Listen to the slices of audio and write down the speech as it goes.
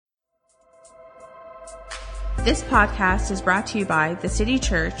This podcast is brought to you by The City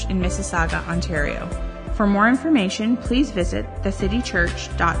Church in Mississauga, Ontario. For more information, please visit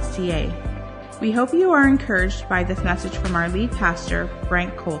thecitychurch.ca. We hope you are encouraged by this message from our lead pastor,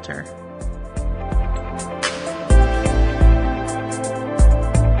 Frank Coulter.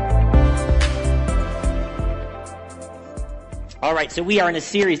 All right, so we are in a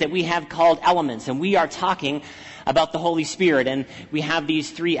series that we have called Elements, and we are talking about the Holy Spirit. And we have these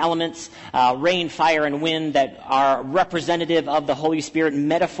three elements, rain, fire, and wind, that are representative of the Holy Spirit,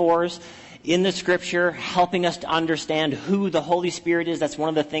 metaphors in the Scripture, helping us to understand who the Holy Spirit is. That's one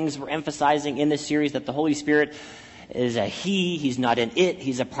of the things we're emphasizing in this series, that the Holy Spirit is a He. He's not an it.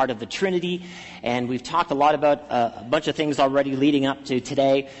 He's a part of the Trinity. And we've talked a lot about a bunch of things already leading up to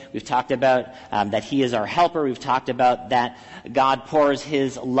today. We've talked about that He is our helper. We've talked about that God pours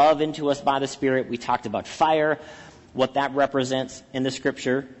His love into us by the Spirit. We talked about fire, what that represents in the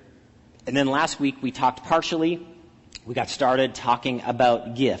Scripture. And then last week we talked partially. We got started talking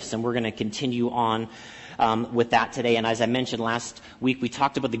about gifts, and we're going to continue on with that today. And as I mentioned last week, we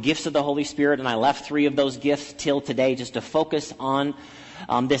talked about the gifts of the Holy Spirit, and I left 3 of those gifts till today just to focus on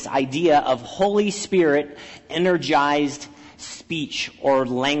this idea of Holy Spirit energized speech or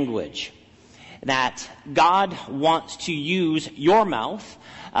language. That God wants to use your mouth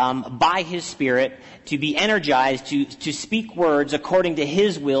by His Spirit to be energized to speak words according to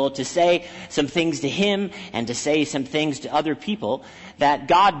His will, to say some things to Him and to say some things to other people. That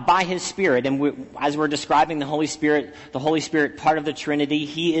God, by His Spirit, and as we're describing the Holy Spirit part of the Trinity,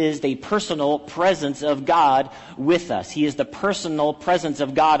 He is the personal presence of God with us. He is the personal presence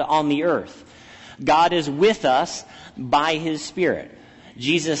of God on the earth. God is with us by His Spirit.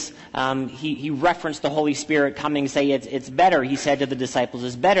 Jesus, he referenced the Holy Spirit coming, say, it's better, He said to the disciples,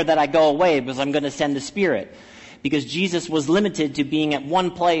 it's better that I go away because I'm going to send the Spirit. Because Jesus was limited to being at one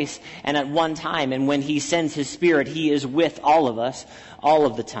place and at one time. And when He sends His Spirit, He is with all of us all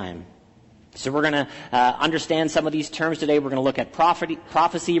of the time. So we're going to understand some of these terms today. We're going to look at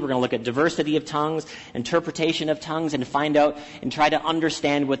prophecy. We're going to look at diversity of tongues, interpretation of tongues, and find out and try to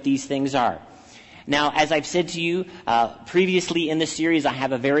understand what these things are. Now, as I've said to you previously in this series, I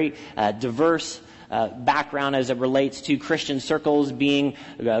have a very diverse background as it relates to Christian circles, being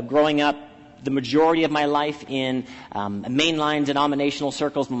growing up the majority of my life in mainline denominational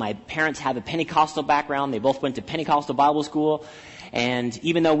circles. My parents have a Pentecostal background. They both went to Pentecostal Bible school. And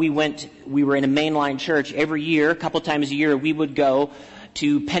even though we were in a mainline church, every year, a couple times a year, we would go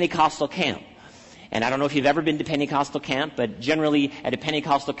to Pentecostal camp. And I don't know if you've ever been to Pentecostal camp, but generally at a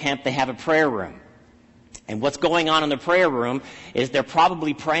Pentecostal camp, they have a prayer room. And what's going on in the prayer room is they're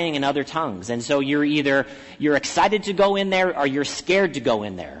probably praying in other tongues. And so you're excited to go in there or you're scared to go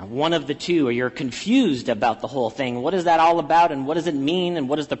in there. One of the two, or you're confused about the whole thing. What is that all about, and what does it mean, and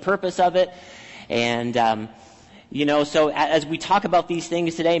what is the purpose of it? And, so as we talk about these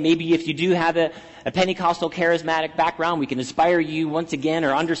things today, maybe if you do have a Pentecostal charismatic background, we can inspire you once again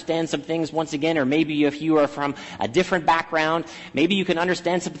or understand some things once again. Or maybe if you are from a different background, maybe you can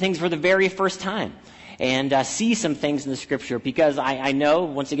understand some things for the very first time. And see some things in the Scripture, because I know,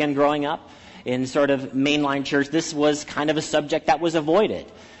 once again, growing up in sort of mainline church, this was kind of a subject that was avoided.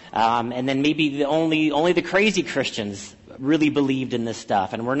 And then maybe only the crazy Christians really believed in this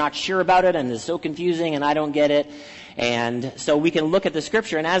stuff, and we're not sure about it, and it's so confusing, and I don't get it. And so we can look at the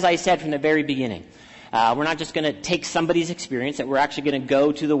Scripture, and as I said from the very beginning, we're not just going to take somebody's experience, that we're actually going to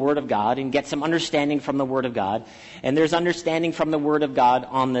go to the Word of God and get some understanding from the Word of God. And there's understanding from the Word of God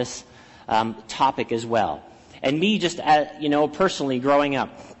on this topic as well. And me, just personally growing up,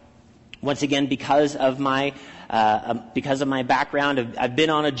 once again, because of my background, I've been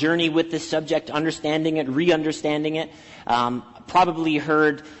on a journey with this subject, understanding it, re-understanding it. Probably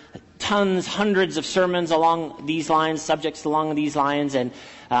heard hundreds of sermons along these lines, subjects along these lines. And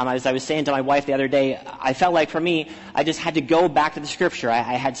as I was saying to my wife the other day, I felt like for me, I just had to go back to the Scripture. I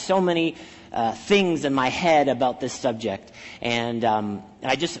had so many things in my head about this subject. And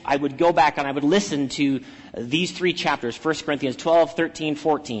I would go back and I would listen to these 3 chapters, 1 Corinthians 12, 13,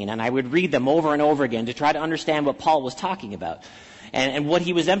 14, and I would read them over and over again to try to understand what Paul was talking about and what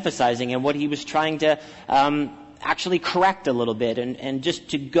he was emphasizing and what he was trying to actually correct a little bit, and just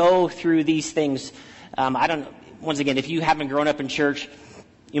to go through these things. Once again, if you haven't grown up in church,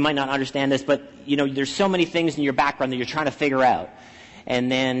 you might not understand this, but there's so many things in your background that you're trying to figure out.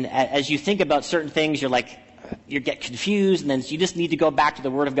 And then as you think about certain things, you get confused, and then you just need to go back to the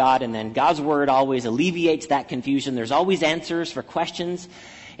Word of God, and then God's Word always alleviates that confusion. There's always answers for questions,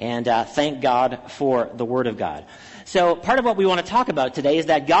 And thank God for the Word of God. So part of what we want to talk about today is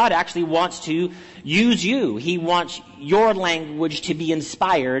that God actually wants to use you. He wants your language to be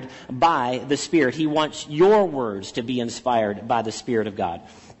inspired by the Spirit. He wants your words to be inspired by the Spirit of God.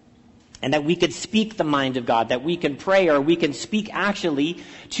 And that we could speak the mind of God, that we can pray, or we can speak actually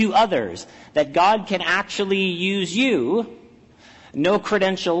to others. That God can actually use you, no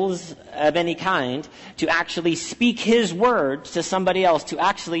credentials of any kind, to actually speak His word to somebody else, to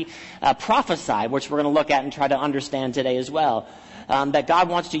actually prophesy, which we're going to look at and try to understand today as well. That God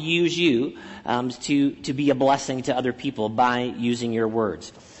wants to use you to be a blessing to other people by using your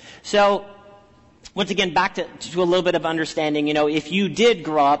words. So, once again, back to a little bit of understanding, if you did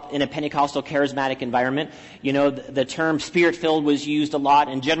grow up in a Pentecostal charismatic environment, the term Spirit-filled was used a lot,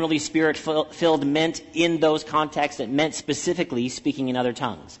 and generally Spirit-filled meant, in those contexts, it meant specifically speaking in other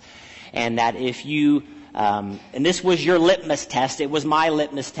tongues. And that if you, and this was your litmus test, it was my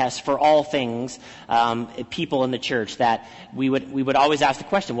litmus test for all things, people in the church, that we would always ask the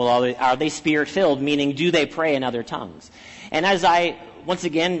question, well, are they Spirit-filled, meaning do they pray in other tongues? And as I once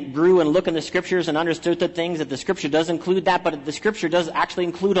again grew and looked in the Scriptures and understood the things, that the Scripture does include that, but the Scripture does actually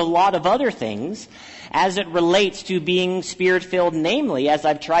include a lot of other things as it relates to being Spirit-filled, namely, as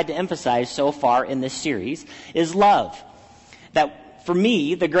I've tried to emphasize so far in this series, is love. That, for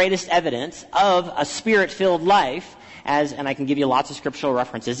me, the greatest evidence of a Spirit-filled life, and I can give you lots of scriptural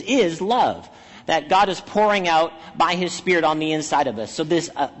references, is love. That God is pouring out by His Spirit on the inside of us. So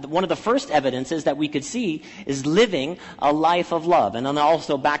this, one of the first evidences that we could see is living a life of love. And then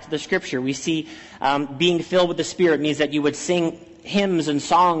also back to the Scripture, we see being filled with the Spirit means that you would sing hymns and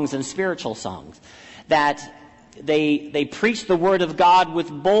songs and spiritual songs. That they preached the Word of God with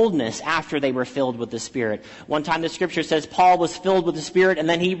boldness after they were filled with the Spirit. One time the Scripture says Paul was filled with the Spirit and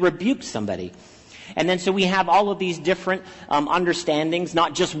then he rebuked somebody. And then so we have all of these different understandings,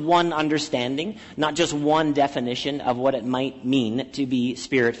 not just one understanding, not just one definition of what it might mean to be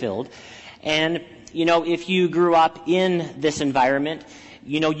Spirit-filled. And, if you grew up in this environment,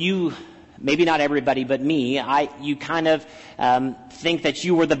 you, maybe not everybody but me, you kind of think that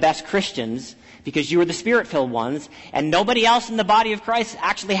you were the best Christians because you were the Spirit-filled ones, and nobody else in the body of Christ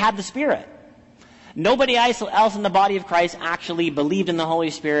actually had the Spirit. Nobody else in the body of Christ actually believed in the Holy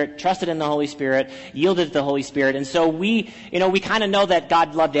Spirit, trusted in the Holy Spirit, yielded to the Holy Spirit. And so we kind of know that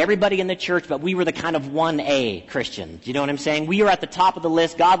God loved everybody in the church, but we were the kind of 1A Christians. You know what I'm saying? We were at the top of the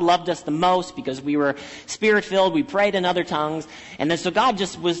list. God loved us the most because we were Spirit-filled. We prayed in other tongues. And then so God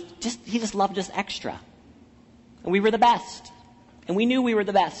He just loved us extra. And we were the best. And we knew we were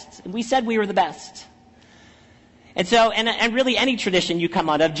the best. And we said we were the best. And so, and really any tradition you come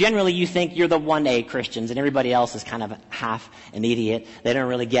out of, generally you think you're the 1A Christians and everybody else is kind of half an idiot. They don't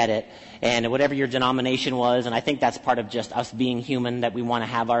really get it. And whatever your denomination was, and I think that's part of just us being human, that we want to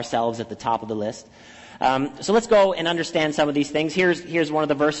have ourselves at the top of the list. So let's go and understand some of these things. Here's one of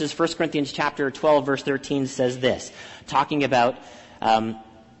the verses. 1 Corinthians chapter 12, verse 13 says this, talking about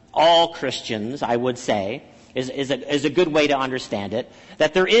all Christians, I would say, is a good way to understand it,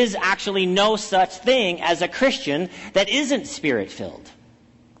 that there is actually no such thing as a Christian that isn't Spirit-filled.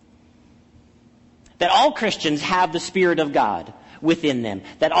 That all Christians have the Spirit of God within them.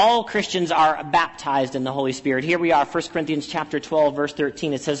 That all Christians are baptized in the Holy Spirit. Here we are, 1 Corinthians chapter 12, verse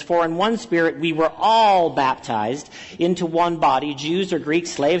 13. It says, "For in one Spirit we were all baptized into one body, Jews or Greeks,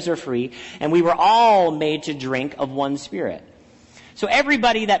 slaves or free, and we were all made to drink of one Spirit." So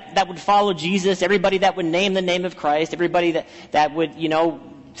everybody that would follow Jesus, everybody that would name the name of Christ, everybody that would,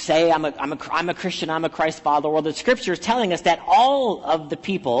 say, I'm a Christian, I'm a Christ follower, well, the Scripture is telling us that all of the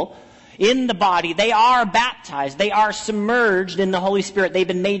people in the body, they are baptized, they are submerged in the Holy Spirit, they've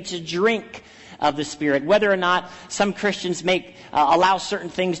been made to drink of the Spirit. Whether or not some Christians allow certain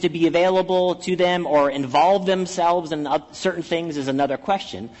things to be available to them or involve themselves in certain things is another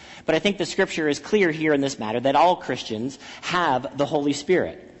question. But I think the Scripture is clear here in this matter that all Christians have the Holy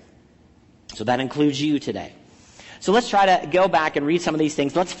Spirit. So that includes you today. So let's try to go back and read some of these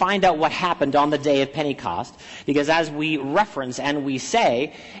things. Let's find out what happened on the day of Pentecost. Because as we reference and we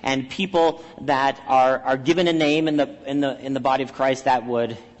say, and people that are given a name in the body of Christ that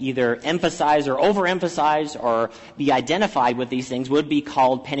would either emphasize or overemphasize or be identified with these things would be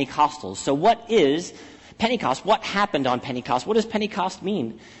called Pentecostals. So what is Pentecost? What happened on Pentecost? What does Pentecost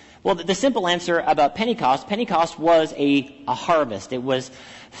mean? Well, the simple answer about Pentecost was a harvest. It was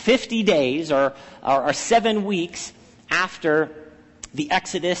 50 days or 7 weeks after the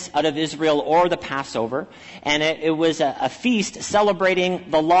Exodus out of Israel or the Passover. And it was a feast celebrating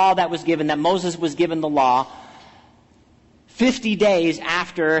the law that was given, that Moses was given the law 50 days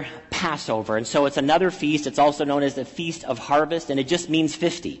after Passover. And so it's another feast. It's also known as the Feast of Harvest, and it just means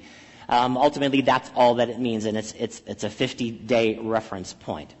 50. Ultimately, that's all that it means, and it's a 50-day reference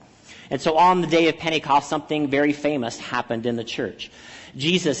point. And so on the day of Pentecost, something very famous happened in the church.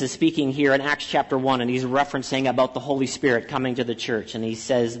 Jesus is speaking here in Acts chapter 1, and he's referencing about the Holy Spirit coming to the church, and he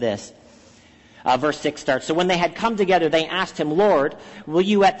says this. Verse 6 starts, "So when they had come together, they asked him, 'Lord, will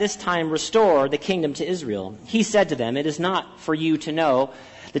you at this time restore the kingdom to Israel?' He said to them, 'It is not for you to know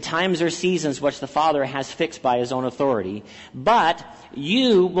the times or seasons which the Father has fixed by his own authority, but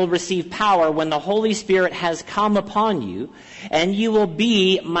you will receive power when the Holy Spirit has come upon you, and you will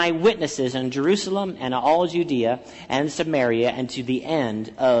be my witnesses in Jerusalem and all Judea and Samaria and to the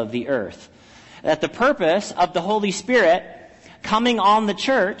end of the earth.'" That the purpose of the Holy Spirit coming on the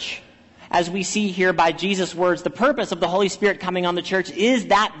church, as we see here by Jesus' words, the purpose of the Holy Spirit coming on the church is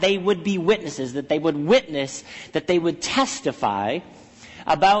that they would be witnesses, that they would witness, that they would testify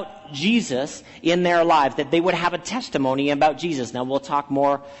about Jesus in their lives, that they would have a testimony about Jesus. Now, we'll talk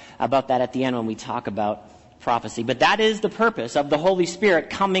more about that at the end when we talk about prophecy. But that is the purpose of the Holy Spirit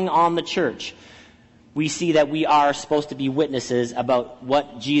coming on the church. We see that we are supposed to be witnesses about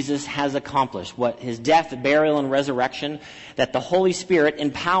what Jesus has accomplished, what his death, burial, and resurrection, that the Holy Spirit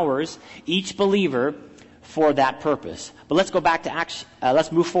empowers each believer for that purpose. But let's go back to Acts,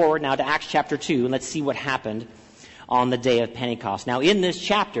 let's move forward now to Acts chapter 2, and let's see what happened on the day of Pentecost. Now, in this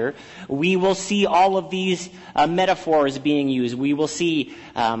chapter, we will see all of these metaphors being used. We will see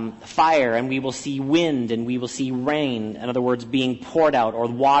fire, and we will see wind, and we will see rain, in other words, being poured out, or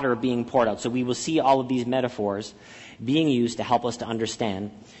water being poured out. So we will see all of these metaphors being used to help us to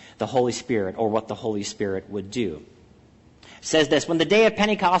understand the Holy Spirit, or what the Holy Spirit would do. It says this, "When the day of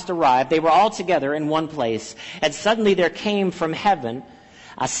Pentecost arrived, they were all together in one place, and suddenly there came from heaven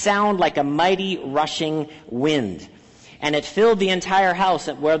a sound like a mighty rushing wind. And it filled the entire house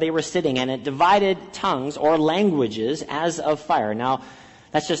where they were sitting, and it divided tongues or languages as of fire." Now,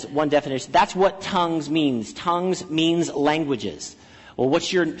 that's just one definition. That's what tongues means. Tongues means languages. Well,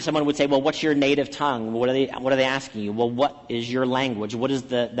 someone would say, well, what's your native tongue? What are they asking you? Well, what is your language? What is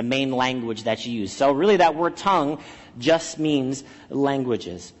the main language that you use? So really that word tongue just means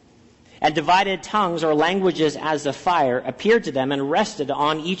languages. "And divided tongues or languages as of fire appeared to them and rested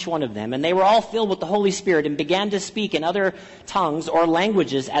on each one of them. And they were all filled with the Holy Spirit and began to speak in other tongues or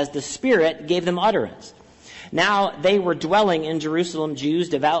languages as the Spirit gave them utterance. Now they were dwelling in Jerusalem, Jews,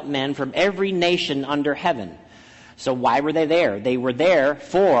 devout men from every nation under heaven." So why were they there? They were there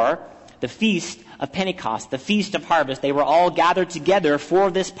for the Feast of Pentecost, the Feast of Harvest. They were all gathered together for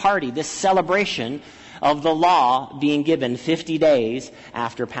this party, this celebration of the law being given 50 days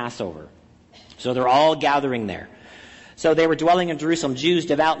after Passover. So they're all gathering there. So they were dwelling in Jerusalem, Jews,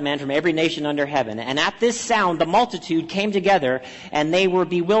 devout men from every nation under heaven. And at this sound, the multitude came together, and they were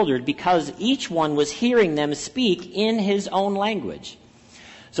bewildered because each one was hearing them speak in his own language.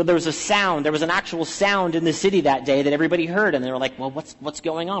 So there was a sound, there was an actual sound in the city that day that everybody heard. And they were like, well, what's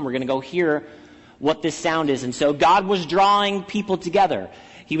going on? We're going to go hear what this sound is. And so God was drawing people together.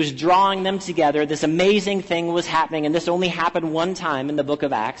 He was drawing them together. This amazing thing was happening, and this only happened one time in the book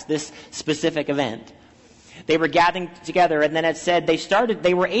of Acts, this specific event. They were gathering together, and then it said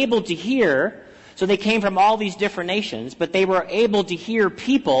they were able to hear, so they came from all these different nations, but they were able to hear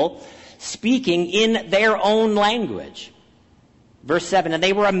people speaking in their own language. Verse 7, "And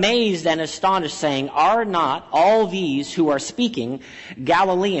they were amazed and astonished, saying, 'Are not all these who are speaking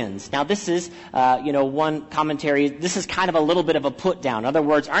Galileans?'" Now this is, one commentary, this is kind of a little bit of a put down. In other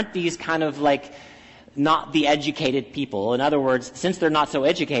words, aren't these kind of like not the educated people? In other words, since they're not so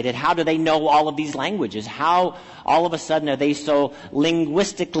educated, how do they know all of these languages? How all of a sudden are they so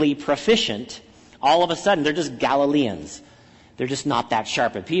linguistically proficient? All of a sudden they're just Galileans. They're just not that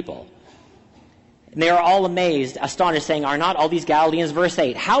sharp of people. And they are all amazed, astonished, saying, "Are not all these Galileans?" Verse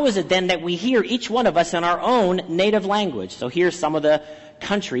 8, "How is it then that we hear each one of us in our own native language?" So here's some of the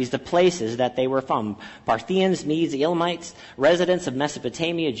countries, the places that they were from. Parthians, Medes, Elamites, residents of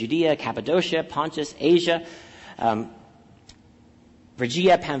Mesopotamia, Judea, Cappadocia, Pontus, Asia,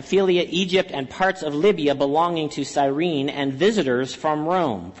 Phrygia, Pamphylia, Egypt, and parts of Libya belonging to Cyrene, and visitors from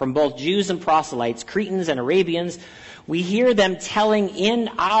Rome, from both Jews and proselytes, Cretans and Arabians. We hear them telling in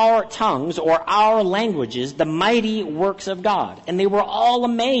our tongues or our languages the mighty works of God. And they were all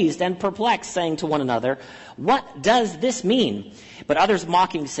amazed and perplexed, saying to one another, "What does this mean?" But others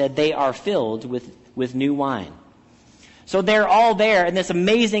mocking said, "They are filled with new wine." So they're all there, and this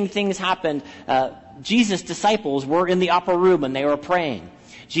amazing things happened. Jesus' disciples were in the upper room, and they were praying.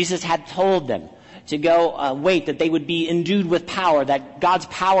 Jesus had told them to go wait, that they would be endued with power, that God's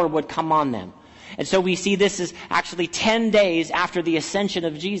power would come on them. And so we see this is actually 10 days after the ascension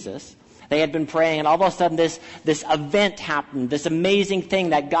of Jesus. They had been praying, and all of a sudden this event happened, this amazing thing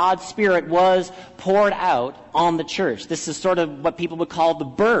that God's Spirit was poured out on the church. This is sort of what people would call the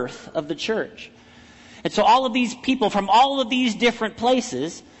birth of the church. And so all of these people from all of these different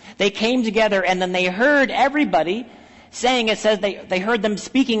places, they came together, and then they heard everybody saying, it says they heard them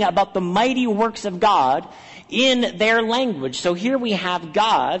speaking about the mighty works of God in their language. So here we have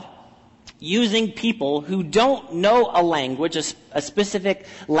God using people who don't know a language, a specific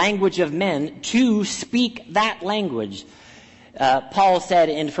language of men, to speak that language. Paul said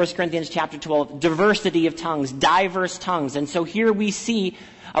in 1 Corinthians chapter 12, diversity of tongues, diverse tongues. And so here we see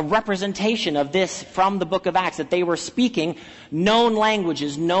a representation of this from the book of Acts, that they were speaking known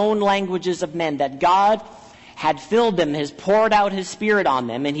languages of men, that God had filled them, has poured out his Spirit on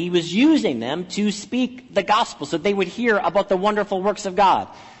them, and he was using them to speak the gospel so they would hear about the wonderful works of God.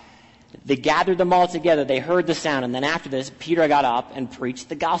 They gathered them all together. They heard the sound. And then after this, Peter got up and preached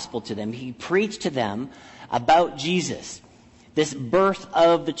the gospel to them. He preached to them about Jesus. This birth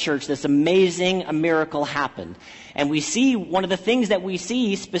of the church, this amazing miracle happened. And we see one of the things that we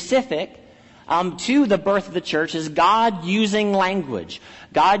see specific to the birth of the church is God using language.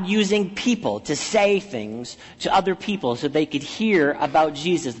 God using people to say things to other people so they could hear about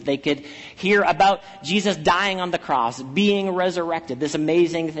Jesus. They could hear about Jesus dying on the cross, being resurrected. This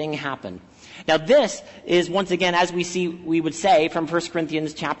amazing thing happened. Now this is, once again, as we would say from 1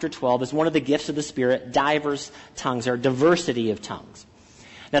 Corinthians chapter 12, is one of the gifts of the Spirit, diverse tongues, or diversity of tongues.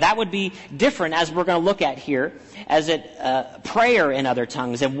 Now that would be different, as we're going to look at here, as prayer in other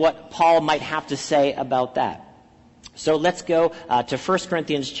tongues and what Paul might have to say about that. So let's go to 1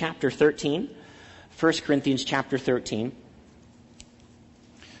 Corinthians chapter 13. 1 Corinthians chapter 13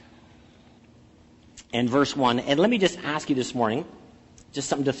 and verse 1. And let me just ask you this morning, just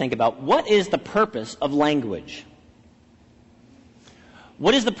something to think about. What is the purpose of language?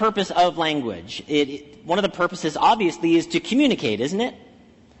 What is the purpose of language? One of the purposes, obviously, is to communicate, isn't it?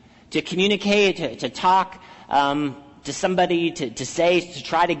 To communicate, to talk to somebody, to say, to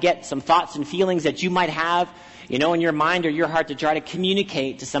try to get some thoughts and feelings that you might have, in your mind or your heart, to try to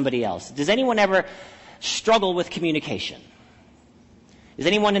communicate to somebody else. Does anyone ever struggle with communication? Does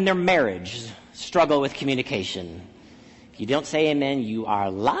anyone in their marriage struggle with communication? If you don't say amen, you are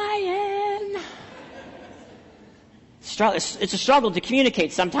lying. It's a struggle to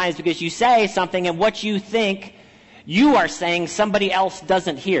communicate sometimes because you say something and what you think you are saying somebody else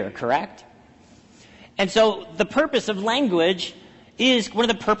doesn't hear, correct? And so the purpose of language is, one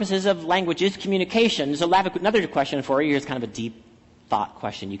of the purposes of language is communication. So I have another question for you. Here's kind of a deep thought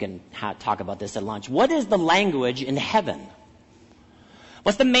question. You can talk about this at lunch. What is the language in heaven?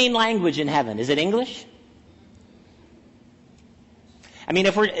 What's the main language in heaven? Is it English? I mean,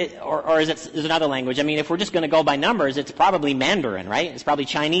 or is it another language? I mean, if we're just going to go by numbers, it's probably Mandarin, right? It's probably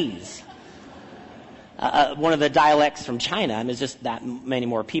Chinese. One of the dialects from China, and there's just that many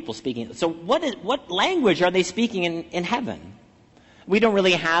more people speaking. So what language are they speaking in heaven? We don't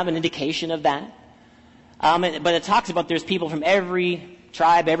really have an indication of that. But it talks about there's people from every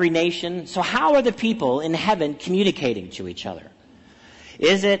tribe, every nation. So how are the people in heaven communicating to each other?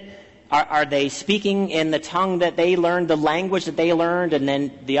 Are they speaking in the tongue that they learned, the language that they learned, and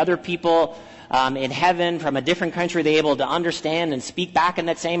then the other people in heaven from a different country, they able to understand and speak back in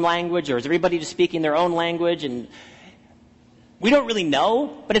that same language? Or is everybody just speaking their own language? And we don't really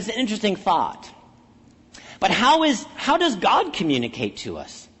know, but it's an interesting thought. But how does God communicate to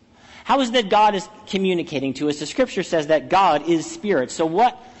us? How is that God is communicating to us? The scripture says that God is spirit. So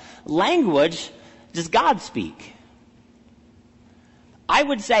what language does God speak? I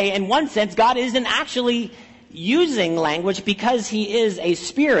would say, in one sense, God isn't actually using language because he is a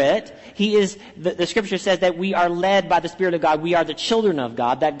spirit. He is, the scripture says that we are led by the Spirit of God. We are the children of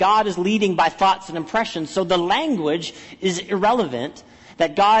God, that God is leading by thoughts and impressions. So the language is irrelevant,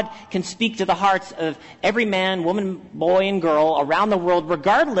 that God can speak to the hearts of every man, woman, boy, and girl around the world,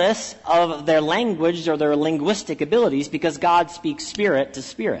 regardless of their language or their linguistic abilities, because God speaks spirit to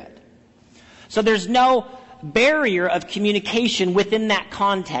spirit. So there's no barrier of communication within that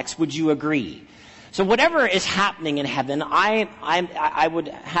context, would you agree? So whatever is happening in heaven, I would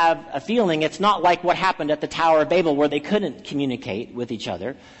have a feeling it's not like what happened at the Tower of Babel where they couldn't communicate with each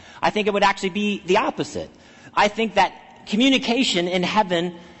other. I think it would actually be the opposite. I think that communication in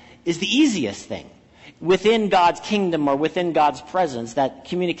heaven is the easiest thing. Within God's kingdom or within God's presence, that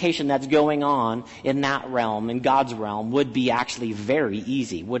communication that's going on in that realm, in God's realm, would be actually very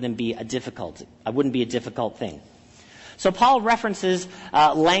easy. Wouldn't be a difficult thing. So Paul references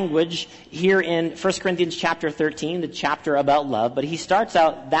language here in 1 Corinthians chapter 13, the chapter about love, but he starts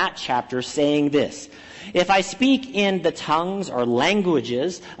out that chapter saying this: if I speak in the tongues or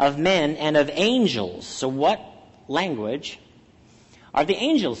languages of men and of angels. So what language are the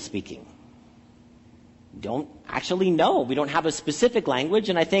angels speaking? Don't actually know. We don't have a specific language,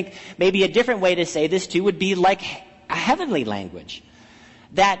 and I think maybe a different way to say this too would be like a heavenly language.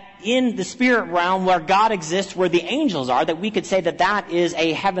 That in the spirit realm where God exists, where the angels are, that we could say that that is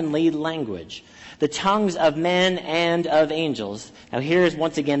a heavenly language. The tongues of men and of angels. Now here's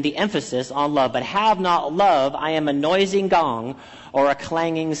once again the emphasis on love. But have not love, I am a noisy gong or a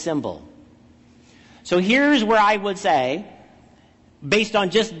clanging cymbal. So here's where I would say, based on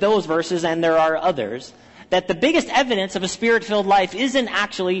just those verses, and there are others, that the biggest evidence of a spirit-filled life isn't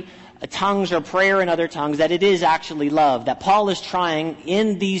actually tongues or prayer in other tongues, that it is actually love. That Paul is trying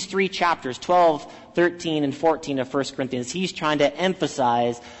in these 3 chapters, 12, 13, and 14 of 1 Corinthians, he's trying to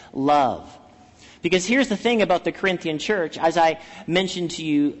emphasize love. Because here's the thing about the Corinthian church, as I mentioned to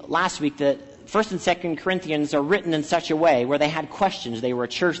you last week, that 1 and 2 Corinthians are written in such a way where they had questions. They were a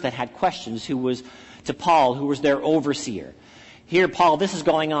church that had questions, who was to Paul, who was their overseer. Here, Paul, this is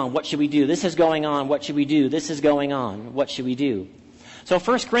going on, what should we do? This is going on, what should we do? This is going on, what should we do? So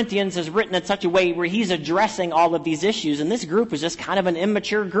 1 Corinthians is written in such a way where he's addressing all of these issues, and this group is just kind of an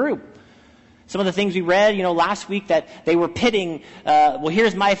immature group. Some of the things we read, last week, that they were pitting, well,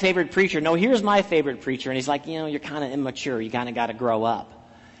 here's my favorite preacher. No, here's my favorite preacher. And he's like, you're kind of immature. You kind of got to grow up.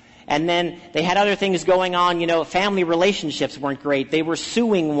 And then they had other things going on. Family relationships weren't great. They were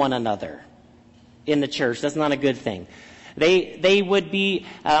suing one another in the church. That's not a good thing. They would be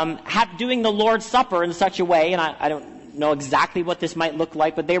doing the Lord's Supper in such a way, and I don't know exactly what this might look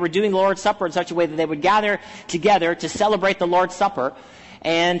like, but they were doing the Lord's Supper in such a way that they would gather together to celebrate the Lord's Supper.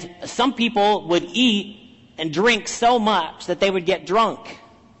 And some people would eat and drink so much that they would get drunk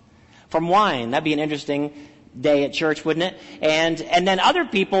from wine. That'd be an interesting day at church, wouldn't it? And then other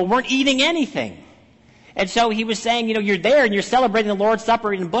people weren't eating anything. And so he was saying, you're there and you're celebrating the Lord's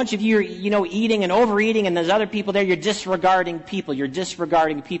Supper, and a bunch of you are, eating and overeating, and there's other people there. You're disregarding people. You're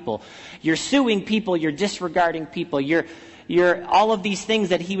disregarding people. You're suing people. You're disregarding people. You're all of these things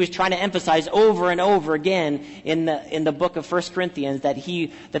that he was trying to emphasize over and over again in the book of 1 Corinthians, that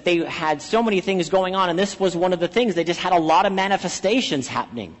they had so many things going on, and this was one of the things. They just had a lot of manifestations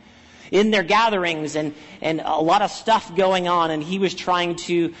happening in their gatherings, and a lot of stuff going on, and he was trying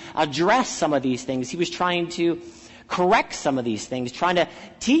to address some of these things. He was trying to correct some of these things, trying to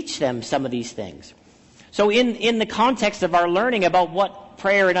teach them some of these things. So in the context of our learning about what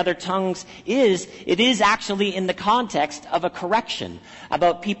prayer in other tongues is, it is actually in the context of a correction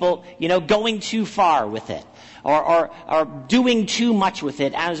about people, going too far with it, or doing too much with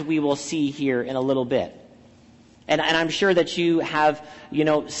it, as we will see here in a little bit. And I'm sure that you have,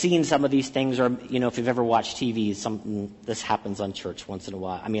 seen some of these things, or, if you've ever watched TV, this happens on church once in a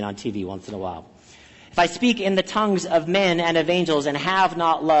while. On TV once in a while. If I speak in the tongues of men and of angels and have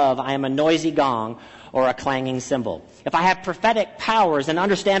not love, I am a noisy gong or a clanging cymbal. If I have prophetic powers and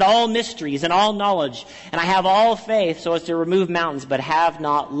understand all mysteries and all knowledge, and I have all faith so as to remove mountains, but have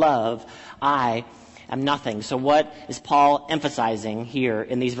not love, I am nothing. So what is Paul emphasizing here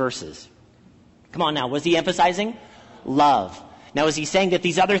in these verses? Come on now, was he emphasizing? Love. Now, is he saying that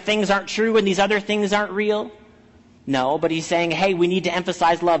these other things aren't true and these other things aren't real? No, but he's saying, hey, we need to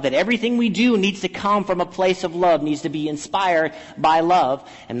emphasize love, that everything we do needs to come from a place of love, needs to be inspired by love,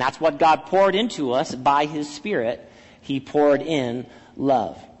 and that's what God poured into us by his Spirit. He poured in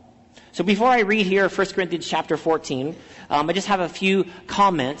love. So before I read here 1 Corinthians chapter 14, I just have a few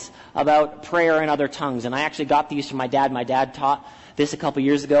comments about prayer in other tongues, and I actually got these from my dad. My dad taught this a couple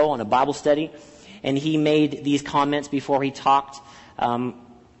years ago on a Bible study, and he made these comments before he talked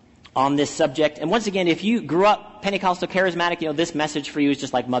on this subject. And once again, if you grew up Pentecostal charismatic, this message for you is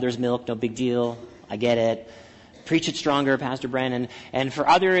just like mother's milk, no big deal. I get it. Preach it stronger, Pastor Brandon. And for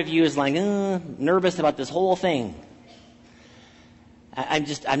other of you, is like, nervous about this whole thing. I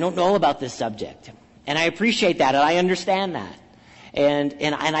don't know about this subject. And I appreciate that, and I understand that. And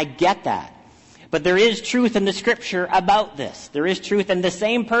I get that. But there is truth in the Scripture about this. There is truth in the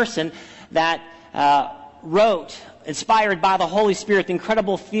same person that wrote, inspired by the Holy Spirit, the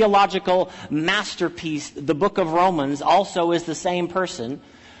incredible theological masterpiece, the book of Romans, also is the same person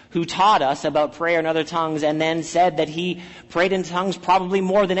who taught us about prayer in other tongues, and then said that he prayed in tongues probably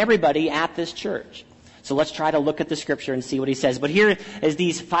more than everybody at this church. So let's try to look at the Scripture and see what he says. But here is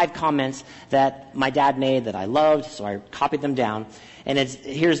these 5 comments that my dad made that I loved, so I copied them down. And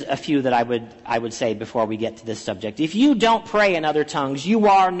here's a few that I would say before we get to this subject. If you don't pray in other tongues, you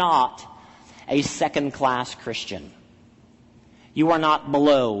are not a second-class Christian. You are not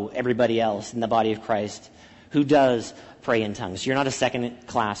below everybody else in the body of Christ who does pray in tongues. You're not a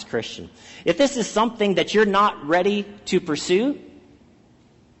second-class Christian. If this is something that you're not ready to pursue,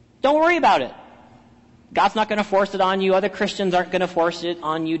 don't worry about it. God's not going to force it on you. Other Christians aren't going to force it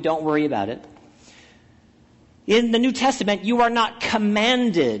on you. Don't worry about it. In the New Testament, you are not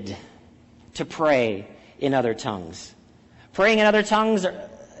commanded to pray in other tongues. Praying in other tongues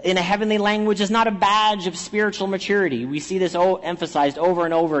in a heavenly language is not a badge of spiritual maturity. We see this emphasized over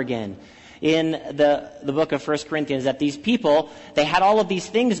and over again in the book of 1 Corinthians, that these people, they had all of these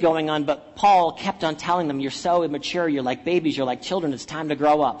things going on, but Paul kept on telling them, you're so immature, you're like babies, you're like children, it's time to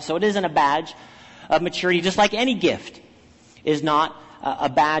grow up. So it isn't a badge of maturity, just like any gift is not a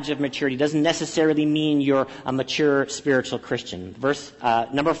badge of maturity. It doesn't necessarily mean you're a mature spiritual Christian.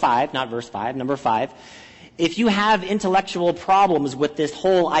 Number 5, if you have intellectual problems with this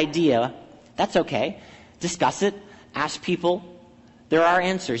whole idea, that's okay. Discuss it. Ask people. There are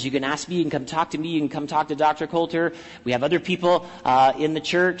answers. You can ask me. You can come talk to me. You can come talk to Dr. Coulter. We have other people in the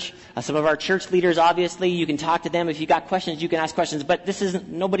church. Some of our church leaders, obviously. You can talk to them. If you got questions, you can ask questions. But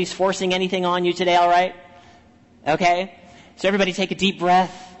nobody's forcing anything on you today, all right? Okay? So everybody take a deep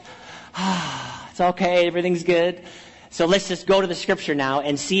breath. It's okay. Everything's good. So let's just go to the scripture now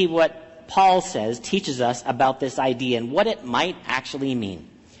and see what Paul says, teaches us about this idea and what it might actually mean.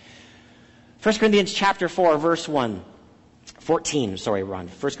 1 Corinthians chapter 4, verse 1. 14, 1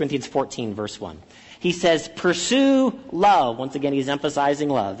 Corinthians 14, verse 1. He says, pursue love. Once again, he's emphasizing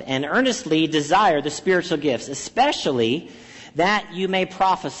love. And earnestly desire the spiritual gifts, especially that you may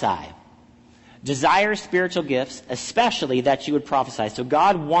prophesy. Desire spiritual gifts, especially that you would prophesy. So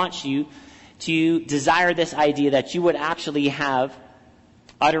God wants you to desire this idea that you would actually have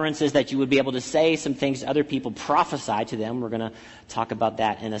utterances, that you would be able to say some things to other people, prophesy to them. We're going to talk about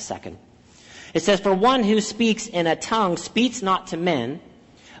that in a second. It says, for one who speaks in a tongue speaks not to men,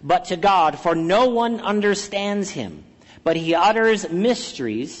 but to God, for no one understands him, but he utters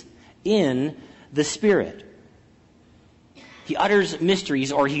mysteries in the Spirit. He utters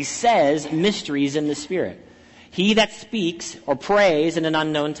mysteries, or he says mysteries in the Spirit. He that speaks or prays in an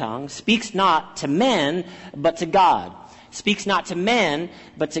unknown tongue speaks not to men, but to God. Speaks not to men,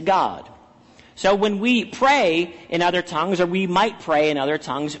 but to God. So when we pray in other tongues, or we might pray in other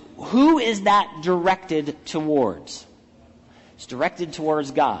tongues, who is that directed towards? It's directed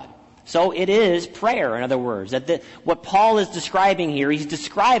towards God. So it is prayer, in other words. What Paul is describing here, he's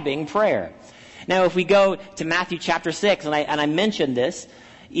describing prayer. Now, if we go to Matthew chapter 6, and I mentioned this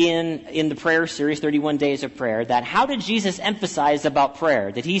in the prayer series, 31 Days of Prayer, that how did Jesus emphasize about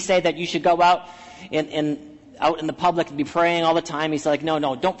prayer? Did he say that you should go out in the public and be praying all the time? He's like,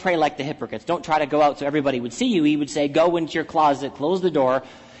 no, don't pray like the hypocrites. Don't try to go out so everybody would see you. He would say, go into your closet, close the door,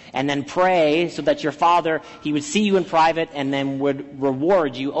 and then pray so that your Father, he would see you in private and then would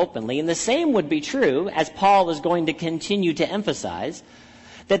reward you openly. And the same would be true, as Paul is going to continue to emphasize,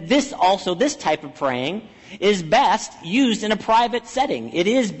 that this type of praying is best used in a private setting. It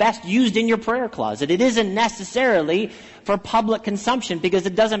is best used in your prayer closet. It isn't necessarily for public consumption, because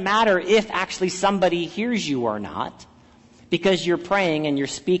it doesn't matter if actually somebody hears you or not, because you're praying and you're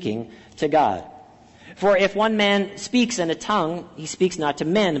speaking to God. For if one man speaks in a tongue, he speaks not to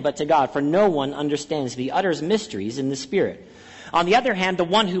men, but to God, for no one understands. He utters mysteries in the Spirit. On the other hand, the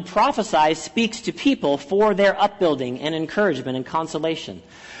one who prophesies speaks to people for their upbuilding and encouragement and consolation.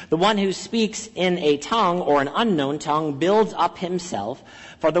 The one who speaks in a tongue or an unknown tongue builds up himself,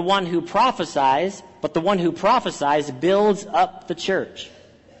 but the one who prophesies builds up the church.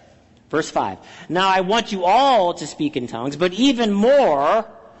 Verse 5. Now I want you all to speak in tongues, but even more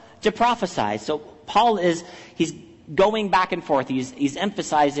to prophesy. So Paul he's going back and forth. He's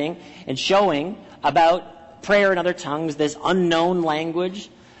emphasizing and showing about prayer in other tongues, this unknown language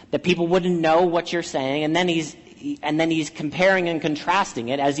that people wouldn't know what you're saying, and then he's comparing and contrasting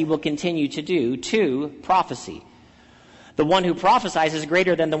it, as he will continue to do, to prophecy. The one who prophesies is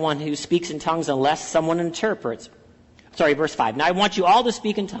greater than the one who speaks in tongues unless someone interprets. Verse 5. Now I want you all to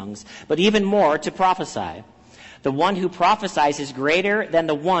speak in tongues, but even more to prophesy. The one who prophesies is greater than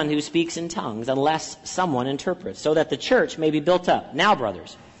the one who speaks in tongues unless someone interprets, so that the church may be built up. Now,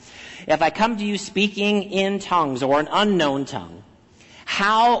 brothers, if I come to you speaking in tongues or an unknown tongue,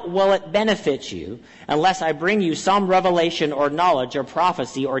 how will it benefit you unless I bring you some revelation or knowledge or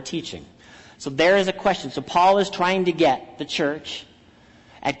prophecy or teaching? So there is a question. So Paul is trying to get the church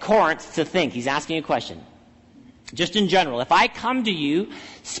at Corinth to think. He's asking a question. Just in general, if I come to you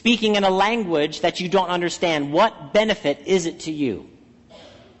speaking in a language that you don't understand, what benefit is it to you?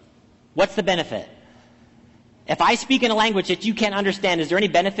 What's the benefit? If I speak in a language that you can't understand, is there any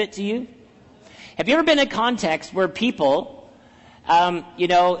benefit to you? Have you ever been in a context where people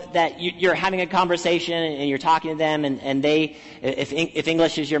that you're having a conversation and you're talking to them, and they, if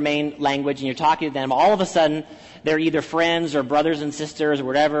English is your main language, and you're talking to them, all of a sudden they're either friends or brothers and sisters or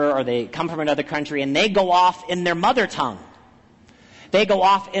whatever, or they come from another country, and they go off in their mother tongue. They go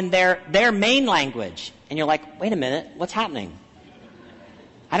off in their main language. And you're like, wait a minute, what's happening?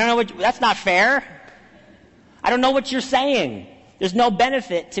 I don't know that's not fair. I don't know what you're saying. There's no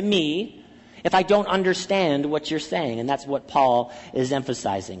benefit to me if I don't understand what you're saying. And that's what Paul is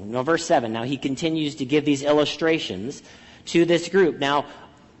emphasizing. Now, verse 7, now he continues to give these illustrations to this group. Now,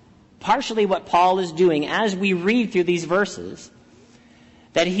 partially what Paul is doing as we read through these verses,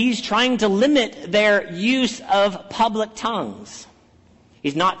 that he's trying to limit their use of public tongues.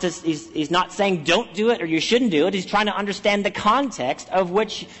 He's not saying don't do it or you shouldn't do it. He's trying to understand the context of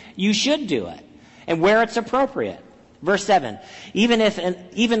which you should do it and where it's appropriate. Verse 7,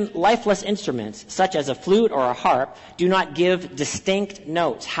 even lifeless instruments, such as a flute or a harp, do not give distinct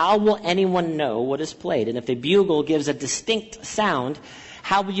notes. How will anyone know what is played? And if the bugle gives a distinct sound,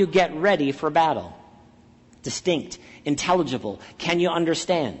 how will you get ready for battle? Distinct, intelligible. Can you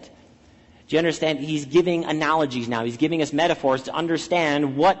understand? Do you understand? He's giving analogies now. He's giving us metaphors to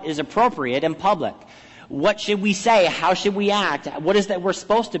understand what is appropriate in public. What should we say? How should we act? What is that we're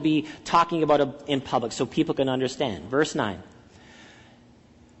supposed to be talking about in public so people can understand? Verse 9.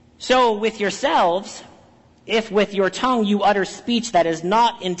 So with yourselves, if with your tongue you utter speech that is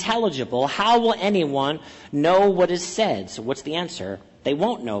not intelligible, how will anyone know what is said? So what's the answer? They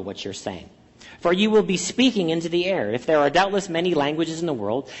won't know what you're saying. For you will be speaking into the air. If there are doubtless many languages in the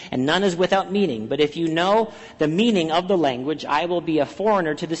world, and none is without meaning, but if you know the meaning of the language, I will be a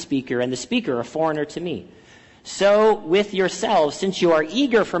foreigner to the speaker, and the speaker a foreigner to me. So with yourselves, since you are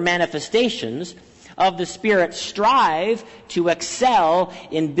eager for manifestations of the Spirit, strive to excel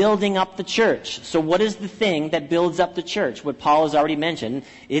in building up the church. So what is the thing that builds up the church? What Paul has already mentioned,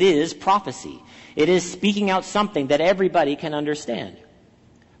 it is prophecy. It is speaking out something that everybody can understand.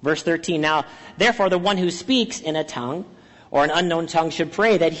 Verse 13, now, therefore, the one who speaks in a tongue or an unknown tongue should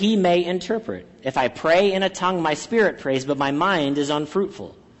pray that he may interpret. If I pray in a tongue, my spirit prays, but my mind is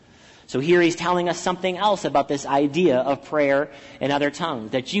unfruitful. So here he's telling us something else about this idea of prayer in other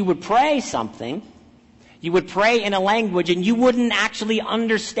tongues. That you would pray something, you would pray in a language, and you wouldn't actually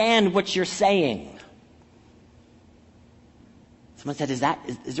understand what you're saying. Someone said, is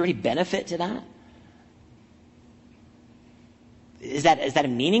there any benefit to that? Is that a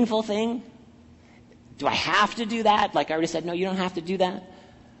meaningful thing? Do I have to do that? Like I already said, no, you don't have to do that.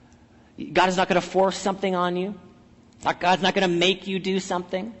 God is not going to force something on you. God's not going to make you do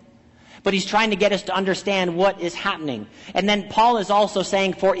something. But he's trying to get us to understand what is happening. And then Paul is also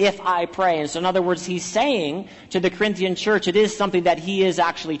saying, for if I pray. And so in other words, he's saying to the Corinthian church, it is something that he is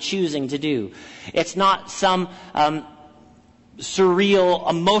actually choosing to do. It's not some surreal,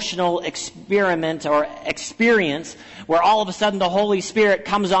 emotional experiment or experience where all of a sudden the Holy Spirit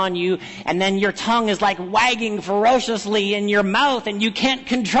comes on you and then your tongue is like wagging ferociously in your mouth and you can't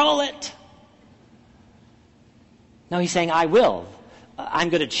control it. No, he's saying, I will. I'm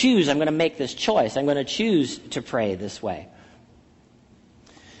going to choose. I'm going to make this choice. I'm going to choose to pray this way.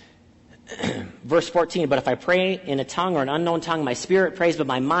 Verse 14, but if I pray in a tongue or an unknown tongue, my spirit prays, but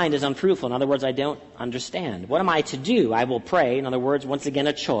my mind is unfruitful. In other words, I don't understand. What am I to do? I will pray. In other words, once again,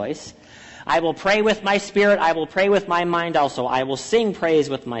 a choice. I will pray with my spirit. I will pray with my mind also. I will sing praise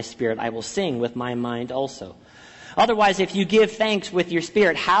with my spirit. I will sing with my mind also. Otherwise, if you give thanks with your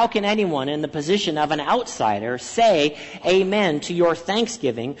spirit, how can anyone in the position of an outsider say amen to your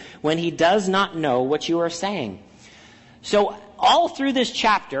thanksgiving when he does not know what you are saying? So all through this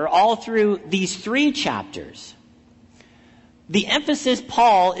chapter, all through these 3 chapters, the emphasis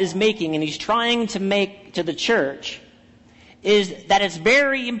Paul is making, and he's trying to make to the church, is that it's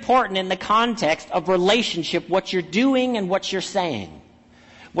very important in the context of relationship, what you're doing and what you're saying.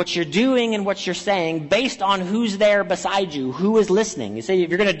 What you're doing and what you're saying based on who's there beside you, who is listening. You say, if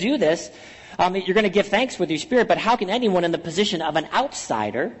you're going to do this, you're going to give thanks with your spirit, but how can anyone in the position of an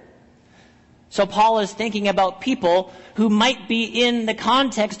outsider? So Paul is thinking about people who might be in the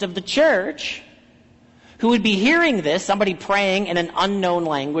context of the church, who would be hearing this, somebody praying in an unknown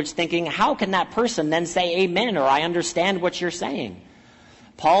language, thinking, how can that person then say amen, or I understand what you're saying?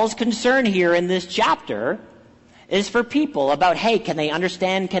 Paul's concern here in this chapter is for people about, hey, can they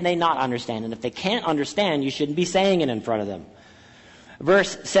understand, can they not understand? And if they can't understand, you shouldn't be saying it in front of them.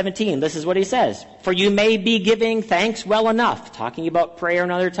 Verse 17, this is what he says. For you may be giving thanks well enough, talking about prayer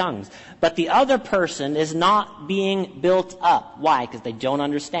in other tongues, but the other person is not being built up. Why? Because they don't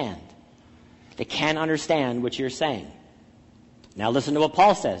understand. They can't understand what you're saying. Now listen to what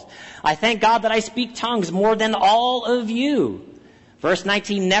Paul says. I thank God that I speak tongues more than all of you, Verse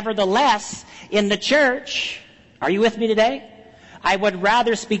 19, nevertheless, in the church, are you with me today? I would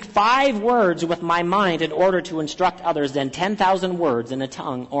rather speak 5 words with my mind in order to instruct others than 10,000 words in a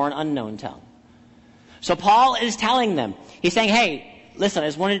tongue or an unknown tongue. So Paul is telling them, he's saying, hey, listen, I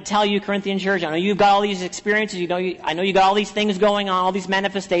just wanted to tell you, Corinthian church, I know you've got all these experiences, I know you got all these things going on, all these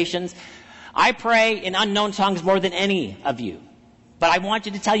manifestations. I pray in unknown tongues more than any of you. But I want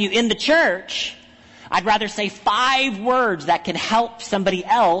you to tell you, in the church, I'd rather say 5 words that can help somebody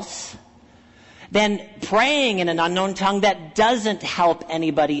else than praying in an unknown tongue that doesn't help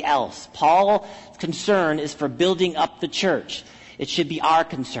anybody else. Paul's concern is for building up the church. It should be our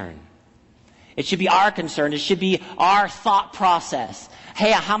concern. It should be our concern. It should be our thought process.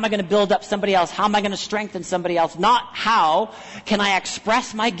 Hey, how am I going to build up somebody else? How am I going to strengthen somebody else? Not how can I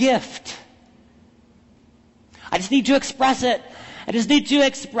express my gift. I just need to express it. I just need to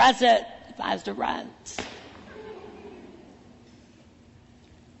express it, Pastor Brent.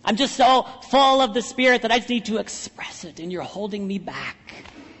 I'm just so full of the Spirit that I just need to express it, and you're holding me back.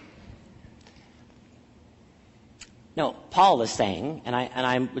 No, Paul is saying, and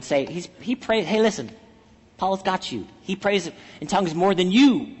I would say, he prays, hey, listen, Paul's got you. He prays in tongues more than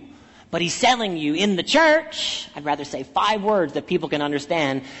you, but he's telling you in the church, I'd rather say 5 words that people can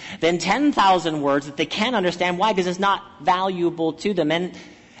understand than 10,000 words that they can't understand. Why? Because it's not valuable to them. And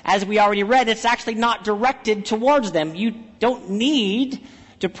as we already read, it's actually not directed towards them. You don't need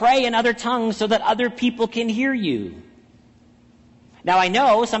to pray in other tongues so that other people can hear you. Now, I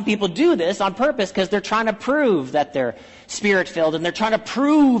know some people do this on purpose because they're trying to prove that they're Spirit-filled, and they're trying to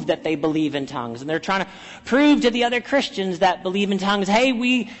prove that they believe in tongues, and they're trying to prove to the other Christians that believe in tongues, hey,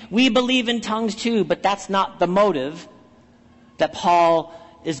 we believe in tongues too, but that's not the motive that Paul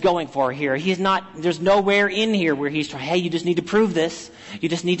is going for here. There's nowhere in here where he's trying, hey, you just need to prove this. You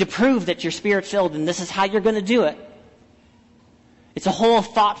just need to prove that you're Spirit-filled, and this is how you're going to do it. It's a whole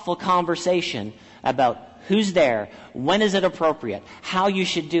thoughtful conversation about who's there, when is it appropriate, how you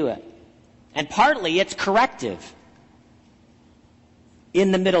should do it. And partly it's corrective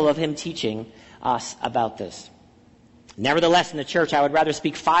in the middle of him teaching us about this. Nevertheless, in the church, I would rather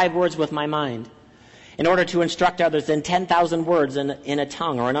speak 5 words with my mind in order to instruct others than 10,000 words in a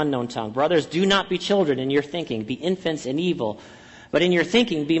tongue or an unknown tongue. Brothers, do not be children in your thinking, be infants in evil, but in your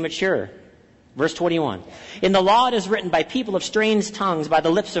thinking be mature. Verse 21. In the law it is written, by people of strange tongues, by the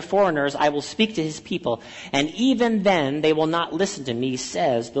lips of foreigners, I will speak to his people, and even then they will not listen to me,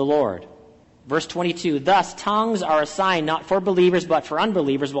 says the Lord. Verse 22. Thus tongues are a sign not for believers but for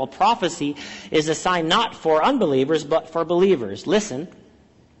unbelievers, while prophecy is a sign not for unbelievers but for believers. Listen.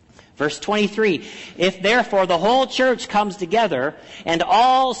 Verse 23. If therefore the whole church comes together and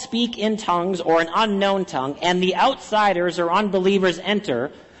all speak in tongues or an unknown tongue, and the outsiders or unbelievers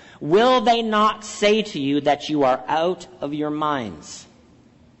enter, will they not say to you that you are out of your minds?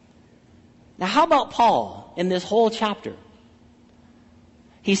 Now, how about Paul in this whole chapter?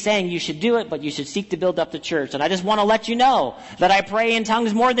 He's saying you should do it, but you should seek to build up the church. And I just want to let you know that I pray in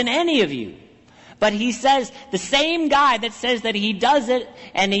tongues more than any of you. But he says, the same guy that says that he does it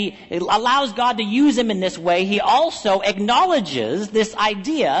and he allows God to use him in this way, he also acknowledges this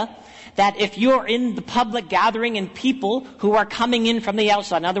idea that if you're in the public gathering and people who are coming in from the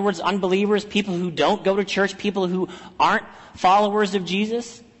outside, in other words, unbelievers, people who don't go to church, people who aren't followers of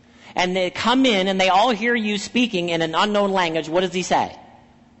Jesus, and they come in and they all hear you speaking in an unknown language, what does he say?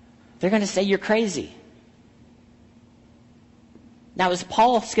 They're going to say you're crazy. Now, is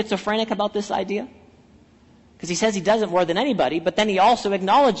Paul schizophrenic about this idea? Because he says he does it more than anybody, but then he also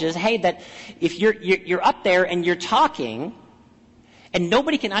acknowledges, hey, that if you're up there and you're talking and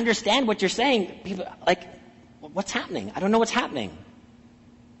nobody can understand what you're saying, people like, what's happening? I don't know what's happening.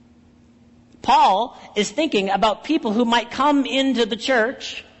 Paul is thinking about people who might come into the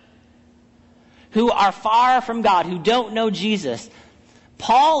church who are far from God, who don't know Jesus.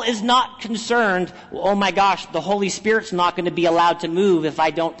 Paul is not concerned, oh my gosh, the Holy Spirit's not going to be allowed to move if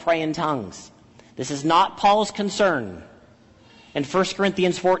I don't pray in tongues. This is not Paul's concern. In 1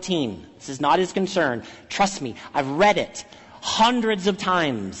 Corinthians 14, this is not his concern. Trust me, I've read it hundreds of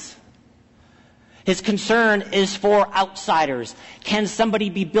times. His concern is for outsiders. Can somebody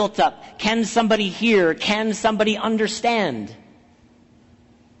be built up? Can somebody hear? Can somebody understand?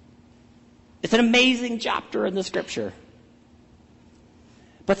 It's an amazing chapter in the Scripture.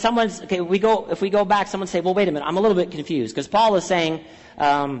 But if we go back, someone say, well, wait a minute, I'm a little bit confused. Because Paul is saying,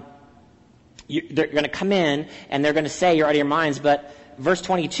 they're going to come in and they're going to say you're out of your minds. But verse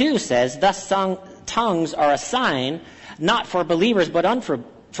 22 says, thus tongues are a sign, not for believers, but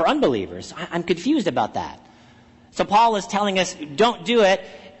for unbelievers. I'm confused about that. So Paul is telling us, don't do it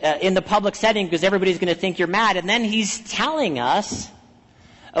in the public setting because everybody's going to think you're mad. And then he's telling us,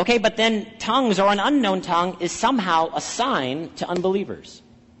 okay, but then tongues or an unknown tongue is somehow a sign to unbelievers.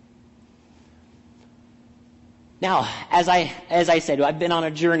 Now, as I said, I've been on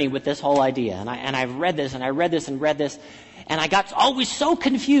a journey with this whole idea, and I've read this, and I read this, and read this, and I got always so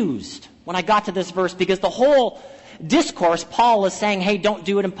confused when I got to this verse, because the whole discourse, Paul is saying, hey, don't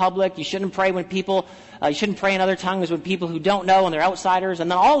do it in public. You shouldn't pray you shouldn't pray in other tongues with people who don't know and they're outsiders. And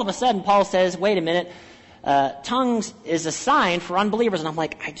then all of a sudden, Paul says, wait a minute, tongues is a sign for unbelievers. And I'm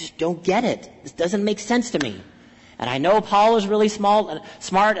like, I just don't get it. This doesn't make sense to me. And I know Paul is really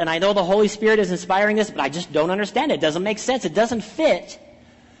smart, and I know the Holy Spirit is inspiring this, but I just don't understand it. It doesn't make sense. It doesn't fit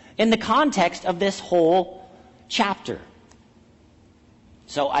in the context of this whole chapter.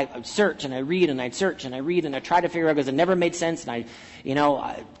 So I search and I read and I search and I read and I try to figure out, because it never made sense, and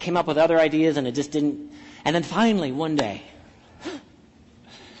I came up with other ideas and it just didn't. And then finally one day,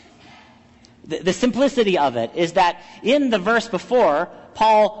 the simplicity of it is that in the verse before,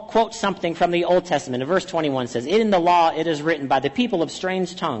 Paul quotes something from the Old Testament. In verse 21 says, in the law it is written, by the people of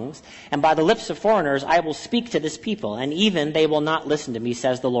strange tongues and by the lips of foreigners I will speak to this people, and even they will not listen to me,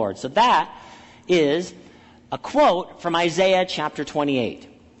 says the Lord. So that is a quote from Isaiah chapter 28.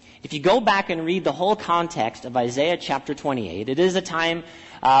 If you go back and read the whole context of Isaiah chapter 28, it is a time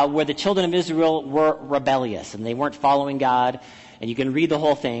where the children of Israel were rebellious and they weren't following God, and you can read the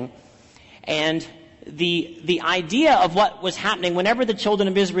whole thing. And the idea of what was happening whenever the children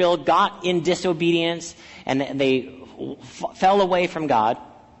of Israel got in disobedience and they fell away from God,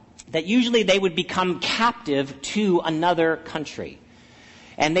 that usually they would become captive to another country.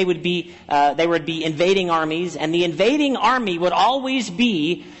 And they would be invading armies, and the invading army would always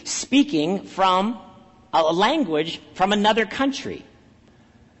be speaking from a language from another country.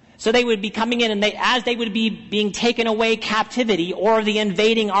 So they would be coming in, and as they would be being taken away captivity, or the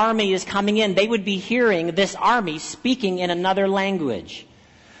invading army is coming in, they would be hearing this army speaking in another language.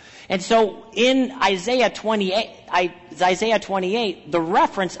 And so in Isaiah 28, the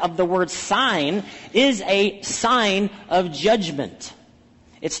reference of the word sign is a sign of judgment.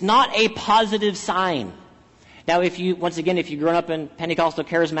 It's not a positive sign. Now, if you've grown up in Pentecostal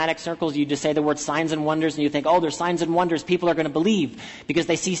charismatic circles, you just say the word signs and wonders, and you think, oh, there's signs and wonders. People are going to believe because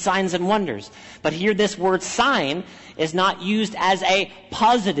they see signs and wonders. But here, this word sign is not used as a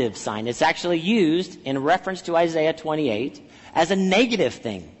positive sign. It's actually used in reference to Isaiah 28 as a negative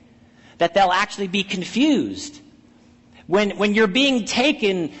thing, that they'll actually be confused. When you're being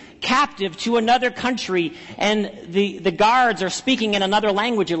taken captive to another country and the guards are speaking in another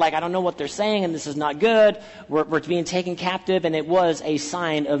language, you're like, I don't know what they're saying, and this is not good. We're being taken captive, and it was a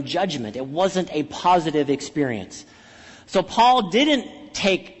sign of judgment. It wasn't a positive experience. So Paul didn't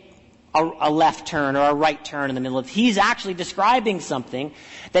take a left turn or a right turn in the middle of it. He's actually describing something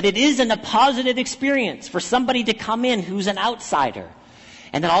that it isn't a positive experience for somebody to come in who's an outsider.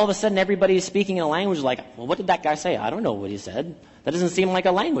 And then all of a sudden everybody is speaking in a language like, well, what did that guy say? I don't know what he said. That doesn't seem like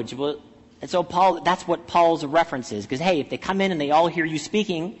a language. And so that's what Paul's reference is. Because, hey, if they come in and they all hear you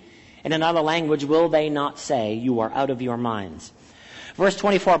speaking in another language, will they not say you are out of your minds? Verse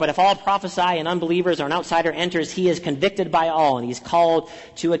 24, but if all prophesy and unbelievers or an outsider enters, he is convicted by all, and he's called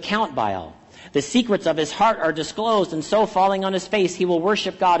to account by all. The secrets of his heart are disclosed, and so falling on his face, he will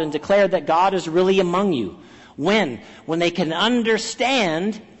worship God and declare that God is really among you. When they can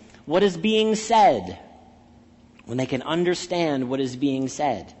understand what is being said. When they can understand what is being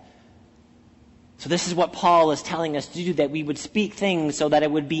said. So this is what Paul is telling us to do, that we would speak things so that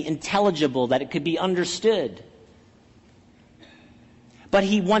it would be intelligible, that it could be understood. But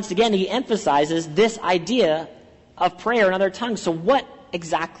he emphasizes this idea of prayer in other tongues. So what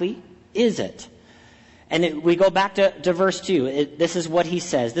exactly is it? And we go back to verse 2. This is what he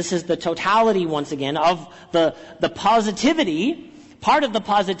says. This is the totality, once again, of the positivity, part of the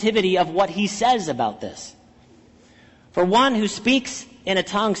positivity of what he says about this. For one who speaks in a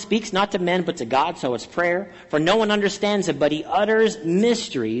tongue speaks not to men but to God, so it's prayer. For no one understands it, but he utters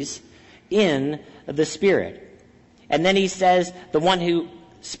mysteries in the Spirit. And then he says, the one who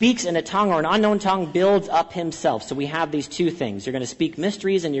speaks in a tongue or an unknown tongue builds up himself. So we have these two things. You're going to speak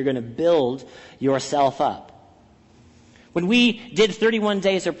mysteries and you're going to build yourself up. When we did 31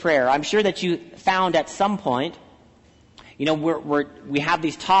 days of prayer, I'm sure that you found at some point, we have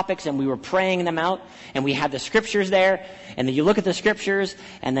these topics and we were praying them out, and we had the scriptures there, and then you look at the scriptures,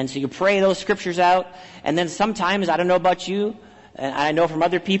 and then so you pray those scriptures out, and then sometimes, I don't know about you, and I know from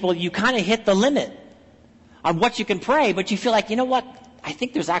other people, you kind of hit the limit on what you can pray, but you feel like, you know what? I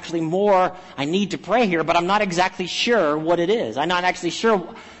think there's actually more I need to pray here, but I'm not exactly sure what it is. I'm not actually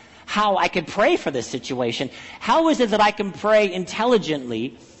sure how I could pray for this situation. How is it that I can pray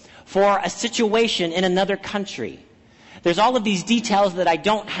intelligently for a situation in another country? There's all of these details that I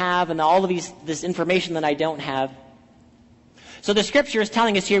don't have, and all of this information that I don't have. So the scripture is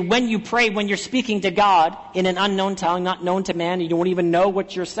telling us here, when you pray, when you're speaking to God in an unknown tongue, not known to man, you don't even know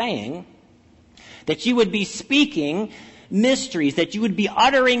what you're saying, that you would be speaking mysteries, that you would be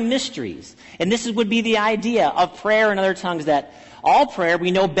uttering mysteries. And this would be the idea of prayer in other tongues, that all prayer,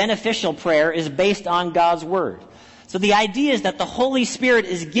 we know beneficial prayer, is based on God's Word. So the idea is that the Holy Spirit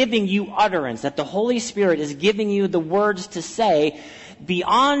is giving you utterance, that the Holy Spirit is giving you the words to say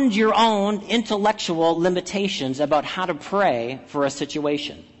beyond your own intellectual limitations about how to pray for a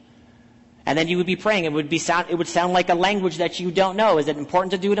situation. And then you would be praying. It would sound like a language that you don't know. Is it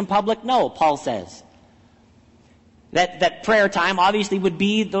important to do it in public? No, Paul says. That prayer time obviously would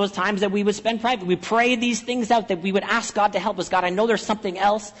be those times that we would spend private. We pray these things out, that we would ask God to help us. God, I know there's something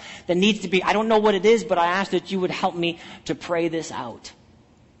else that needs to be, I don't know what it is, but I ask that you would help me to pray this out.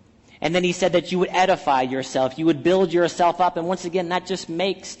 And then he said that you would edify yourself, you would build yourself up. And once again, that just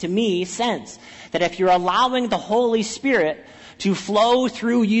makes, to me, sense. That if you're allowing the Holy Spirit to flow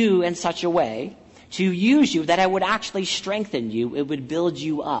through you in such a way, to use you, that it would actually strengthen you, it would build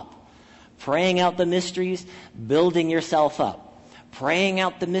you up. Praying out the mysteries, building yourself up. Praying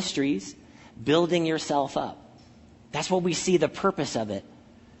out the mysteries, building yourself up. That's what we see the purpose of it.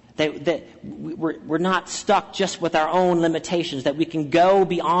 That we're not stuck just with our own limitations, that we can go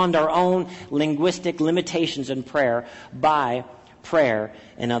beyond our own linguistic limitations in prayer by prayer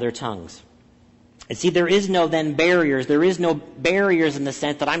in other tongues. And see, there is no then barriers. There is no barriers in the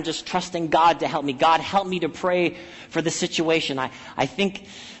sense that I'm just trusting God to help me. God, help me to pray for the situation. I think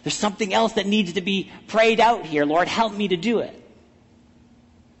there's something else that needs to be prayed out here. Lord, help me to do it.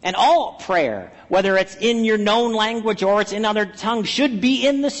 And all prayer, whether it's in your known language or it's in other tongues, should be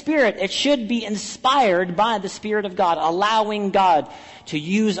in the Spirit. It should be inspired by the Spirit of God, allowing God to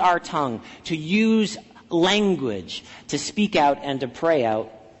use our tongue, to use language, to speak out and to pray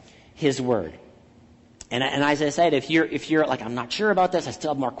out His Word. And as I said, if you're like, I'm not sure about this, I still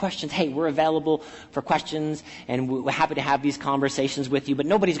have more questions, hey, we're available for questions, and we're happy to have these conversations with you, but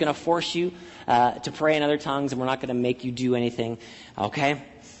nobody's going to force you to pray in other tongues, and we're not going to make you do anything, okay?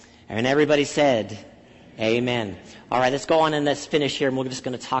 And everybody said, amen. All right, let's go on and let's finish here, and we're just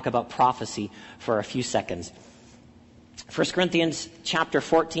going to talk about prophecy for a few seconds. 1 Corinthians chapter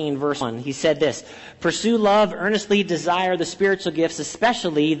 14, verse 1, he said this, pursue love, earnestly desire the spiritual gifts,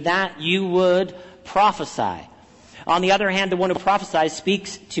 especially that you would prophesy. On the other hand, the one who prophesies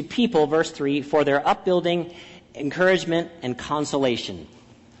speaks to people, verse 3, for their upbuilding, encouragement, and consolation.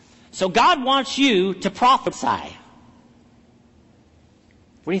 So God wants you to prophesy.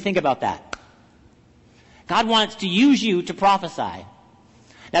 What do you think about that? God wants to use you to prophesy.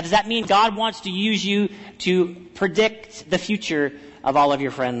 Now, does that mean God wants to use you to predict the future of all of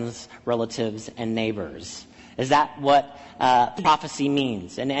your friends, relatives, and neighbors? Is that what prophecy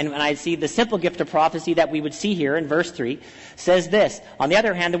means? And I see the simple gift of prophecy that we would see here in verse 3 says this. On the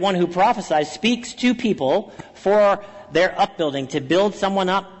other hand, the one who prophesies speaks to people for their upbuilding, to build someone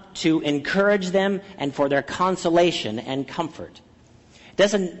up, to encourage them, and for their consolation and comfort.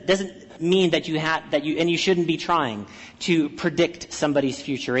 Doesn't mean that you shouldn't be trying to predict somebody's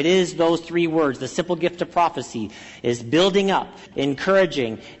future. It is those three words. The simple gift of prophecy is building up,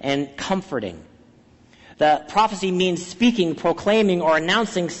 encouraging, and comforting. The prophecy means speaking, proclaiming, or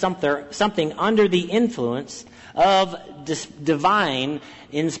announcing something under the influence of divine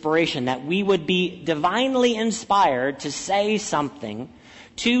inspiration. That we would be divinely inspired to say something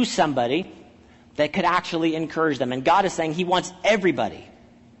to somebody that could actually encourage them. And God is saying He wants everybody.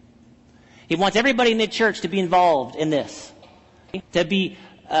 He wants everybody in the church to be involved in this. To be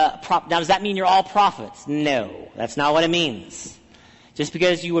now, does that mean you're all prophets? No, that's not what it means. Just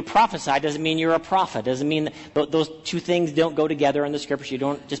because you would prophesy doesn't mean you're a prophet. Doesn't mean that those two things don't go together in the scripture.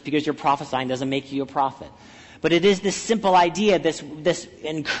 Just because you're prophesying doesn't make you a prophet. But it is this simple idea, this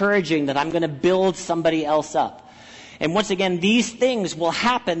encouraging that I'm going to build somebody else up. And once again, these things will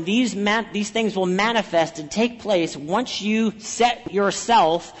happen. These things will manifest and take place once you set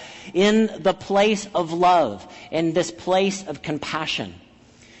yourself in the place of love, in this place of compassion.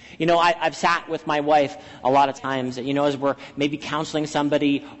 You know, I've sat with my wife a lot of times, you know, as we're maybe counseling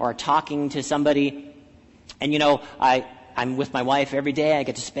somebody or talking to somebody. And, you know, I'm with my wife every day. I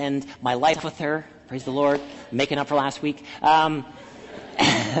get to spend my life with her. Praise the Lord. Making up for last week. And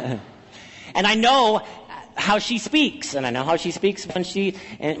I know how she speaks, and I know how she speaks when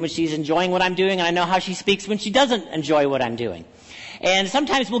she's enjoying what I'm doing, and I know how she speaks when she doesn't enjoy what I'm doing. And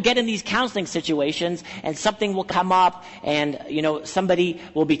sometimes we'll get in these counseling situations and something will come up and, somebody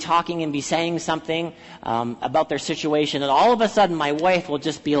will be talking and be saying something about their situation. And all of a sudden my wife will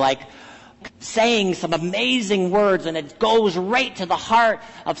just be like saying some amazing words, and it goes right to the heart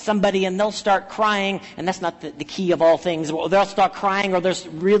of somebody, and they'll start crying. And that's not the key of all things. They'll start crying, or there's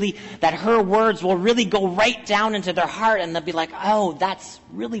really that her words will really go right down into their heart, and they'll be like, oh, that's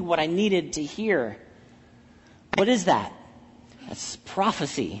really what I needed to hear. What is that? That's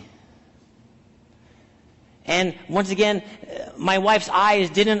prophecy. And once again, my wife's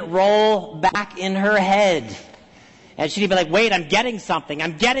eyes didn't roll back in her head. And she'd be like, wait, I'm getting something.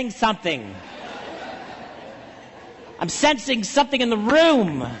 I'm sensing something in the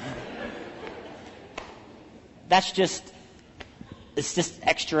room. It's just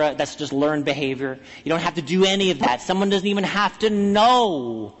extra, that's just learned behavior. You don't have to do any of that. Someone doesn't even have to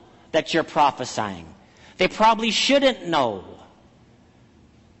know that you're prophesying. They probably shouldn't know.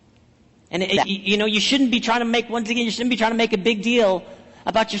 And you shouldn't be trying to make a big deal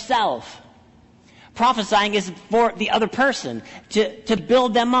about yourself. Prophesying is for the other person, to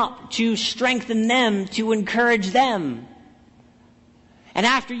build them up, to strengthen them, to encourage them. And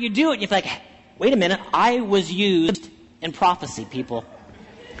after you do it, you're like, wait a minute, I was used in prophecy, people.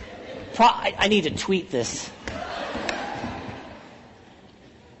 I need to tweet this.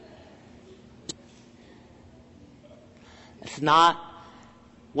 It's not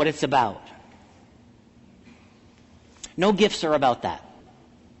what it's about. No gifts are about that.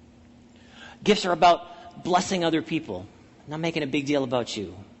 Gifts are about blessing other people, not making a big deal about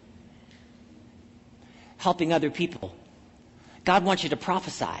you. Helping other people. God wants you to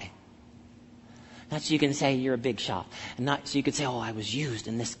prophesy. Not so you can say you're a big shot. And not so you can say, oh, I was used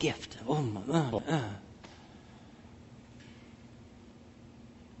in this gift.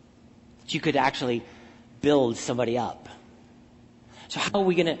 You could actually build somebody up. So how are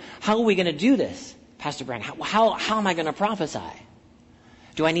we gonna do this, Pastor Brand? How am I gonna prophesy?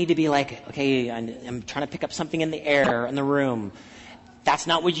 Do I need to be like, okay, I'm trying to pick up something in the air, in the room? That's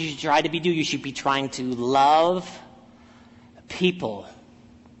not what you should try to do. You should be trying to love people.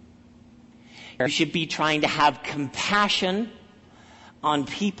 You should be trying to have compassion on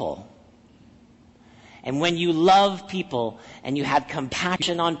people. And when you love people and you have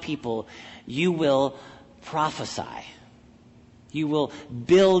compassion on people, you will prophesy. You will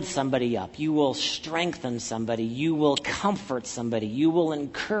build somebody up. You will strengthen somebody. You will comfort somebody. You will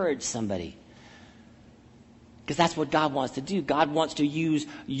encourage somebody. Because that's what God wants to do. God wants to use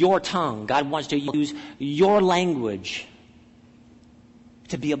your tongue. God wants to use your language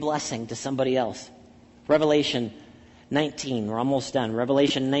to be a blessing to somebody else. Revelation 19, we're almost done.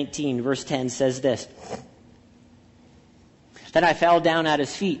 Revelation 19, verse 10 says this. Then I fell down at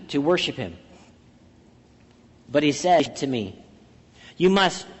his feet to worship him. But he said to me, you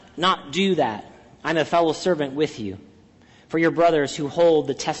must not do that. I'm a fellow servant with you. For your brothers who hold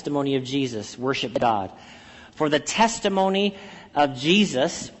the testimony of Jesus worship God. For the testimony of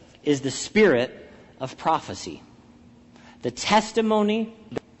Jesus is the spirit of prophecy. The testimony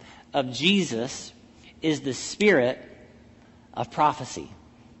of Jesus is the spirit of prophecy.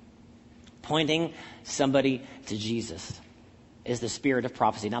 Pointing somebody to Jesus is the spirit of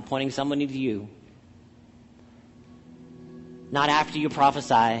prophecy, not pointing somebody to you. Not after you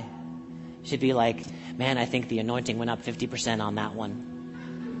prophesy. You should be like, man, I think the anointing went up 50% on that one.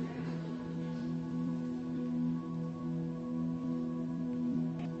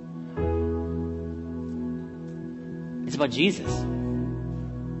 It's about Jesus.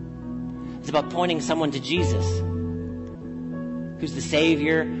 It's about pointing someone to Jesus, who's the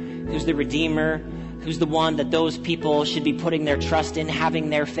Savior, who's the Redeemer, who's the one that those people should be putting their trust in, having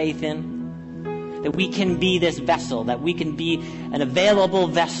their faith in. That we can be this vessel, that we can be an available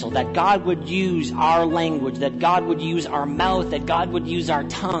vessel, that God would use our language, that God would use our mouth, that God would use our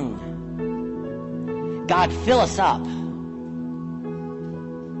tongue. God, fill us up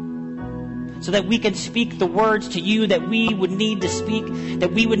so that we can speak the words to you that we would need to speak,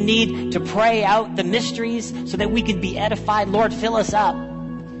 that we would need to pray out the mysteries so that we could be edified. Lord, fill us up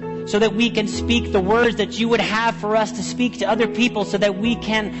so that we can speak the words that you would have for us to speak to other people, so that we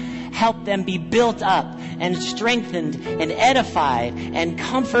can help them be built up and strengthened and edified and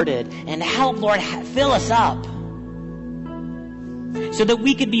comforted. And help, Lord, fill us up so that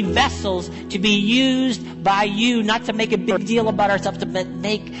we could be vessels to be used by you, not to make a big deal about ourselves, but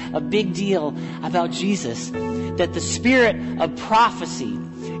make a big deal about Jesus. That the spirit of prophecy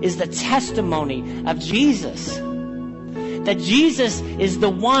is the testimony of Jesus. That Jesus is the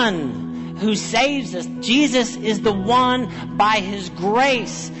one who saves us. Jesus is the one, by his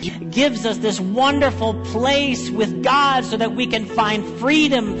grace, gives us this wonderful place with God so that we can find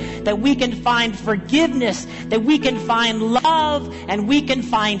freedom, that we can find forgiveness, that we can find love, and we can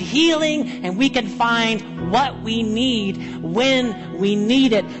find healing, and we can find what we need when we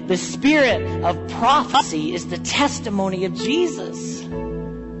need it. The spirit of prophecy is the testimony of Jesus.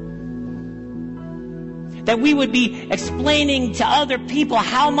 That we would be explaining to other people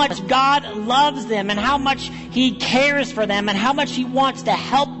how much God loves them and how much he cares for them and how much he wants to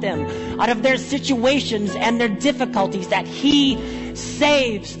help them out of their situations and their difficulties, that he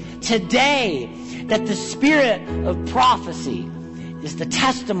saves today. That the spirit of prophecy is the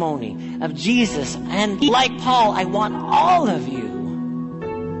testimony of Jesus. And like Paul, I want all of you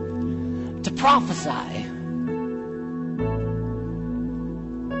to prophesy.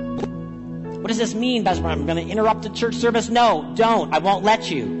 What does this mean, Pastor Brian? I'm going to interrupt the church service? No, don't. I won't let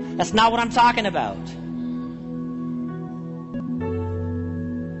you. That's not what I'm talking about.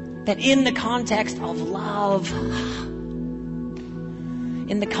 That in the context of love,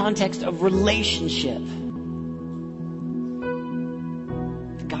 in the context of relationship,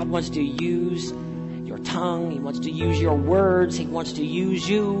 God wants to use your tongue. He wants to use your words. He wants to use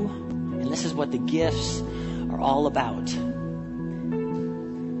you. And this is what the gifts are all about.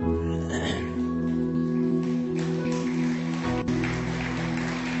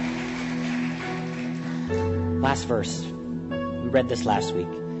 Last verse. We read this last week.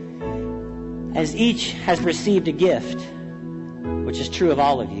 As each has received a gift, which is true of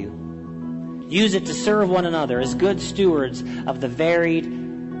all of you, use it to serve one another as good stewards of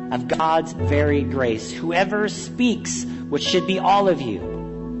God's varied grace. Whoever speaks, which should be all of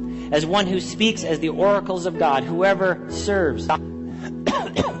you, as one who speaks as the oracles of God. Whoever serves,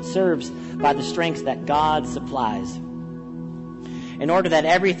 serves by the strength that God supplies, in order that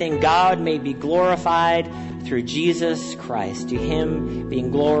everything God may be glorified through Jesus Christ. To him being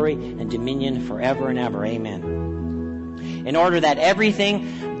glory and dominion forever and ever. Amen. In order that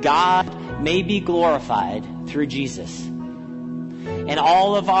everything God may be glorified through Jesus. And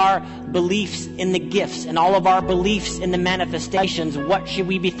all of our beliefs in the gifts and all of our beliefs in the manifestations, what should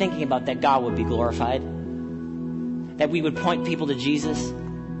we be thinking about? That God would be glorified. That we would point people to Jesus.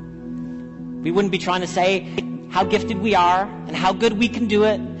 We wouldn't be trying to say how gifted we are and how good we can do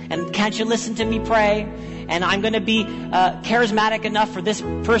it. And can't you listen to me pray? And I'm going to be charismatic enough for this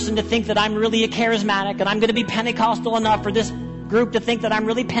person to think that I'm really a charismatic. And I'm going to be Pentecostal enough for this group to think that I'm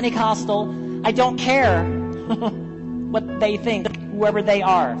really Pentecostal. I don't care what they think, whoever they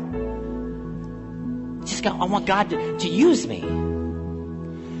are. I want God to use me.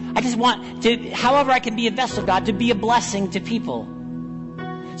 I just want to, however I can be a vessel of God, to be a blessing to people.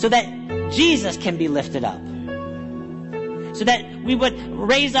 So that Jesus can be lifted up. So that we would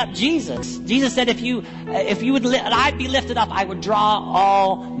raise up Jesus. Jesus said, if I'd be lifted up, I would draw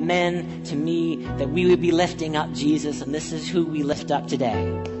all men to me. That we would be lifting up Jesus, and this is who we lift up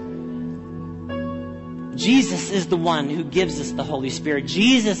today. Jesus is the one who gives us the Holy Spirit.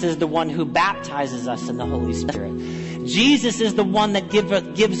 Jesus is the one who baptizes us in the Holy Spirit. Jesus is the one that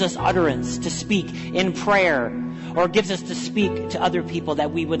gives us utterance to speak in prayer, or gives us to speak to other people,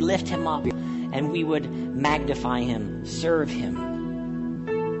 that we would lift him up and we would magnify him, serve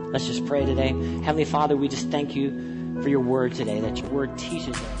him. Let's just pray today. Heavenly Father, we just thank you for your word today, that your word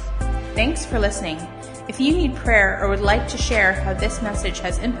teaches us. Thanks for listening. If you need prayer or would like to share how this message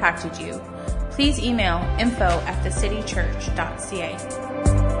has impacted you, please email info@thecitychurch.ca.